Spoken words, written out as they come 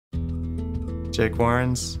Jake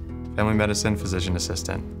Warrens, family medicine physician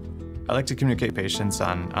assistant. I like to communicate patients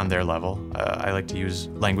on their level. I like to use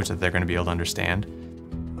language that they're going to be able to understand.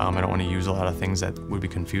 I don't want to use a lot of things that would be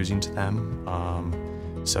confusing to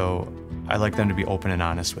them. So I like them to be open and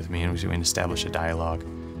honest with me, and we can establish a dialogue.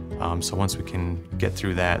 So once we can get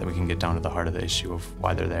through that, we can get down to the heart of the issue of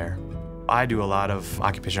why they're there. I do a lot of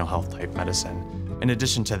occupational health type medicine. In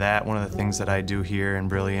addition to that, one of the things that I do here in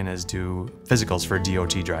Brillion is do physicals for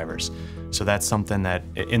DOT drivers. So that's something that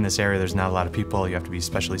in this area there's not a lot of people. You have to be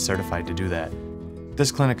specially certified to do that.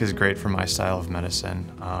 This clinic is great for my style of medicine.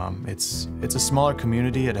 It's a smaller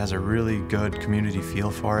community. It has a really good community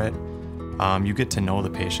feel for it. You get to know the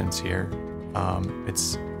patients here.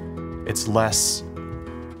 It's less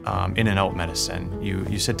in and out medicine.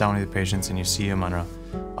 You sit down with the patients and you see them on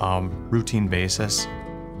a routine basis.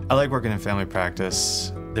 I like working in family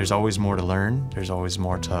practice. There's always more to learn. There's always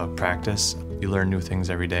more to practice. You learn new things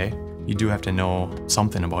every day. You do have to know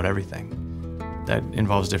something about everything. That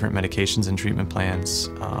involves different medications and treatment plans,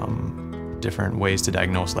 different ways to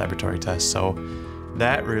diagnose laboratory tests. So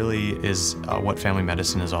that really is what family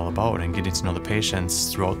medicine is all about, and getting to know the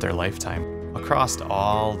patients throughout their lifetime. Across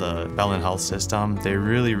all the Bellin Health system, they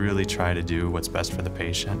really try to do what's best for the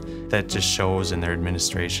patient. That just shows in their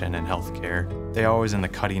administration and healthcare. They're always in the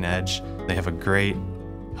cutting edge. They have a great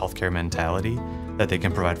healthcare mentality that they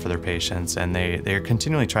can provide for their patients, and they're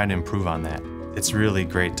continually trying to improve on that. It's really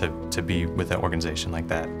great to be with an organization like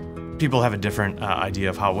that. People have a different idea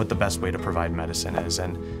of what the best way to provide medicine is,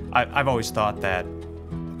 and I've always thought that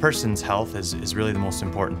a person's health is really the most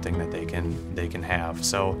important thing that they can have.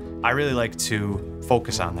 So I really like to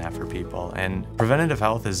focus on that for people, and preventative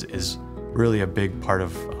health is really a big part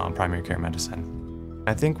of primary care medicine.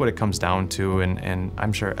 I think what it comes down to, and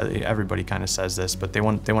I'm sure everybody kind of says this, but they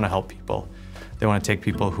want to help people. They want to take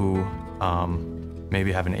people who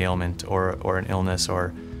maybe have an ailment or an illness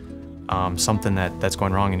or something that's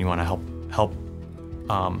going wrong, and you want to help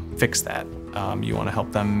fix that. You want to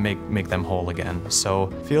help them make them whole again. So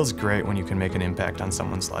it feels great when you can make an impact on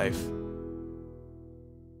someone's life.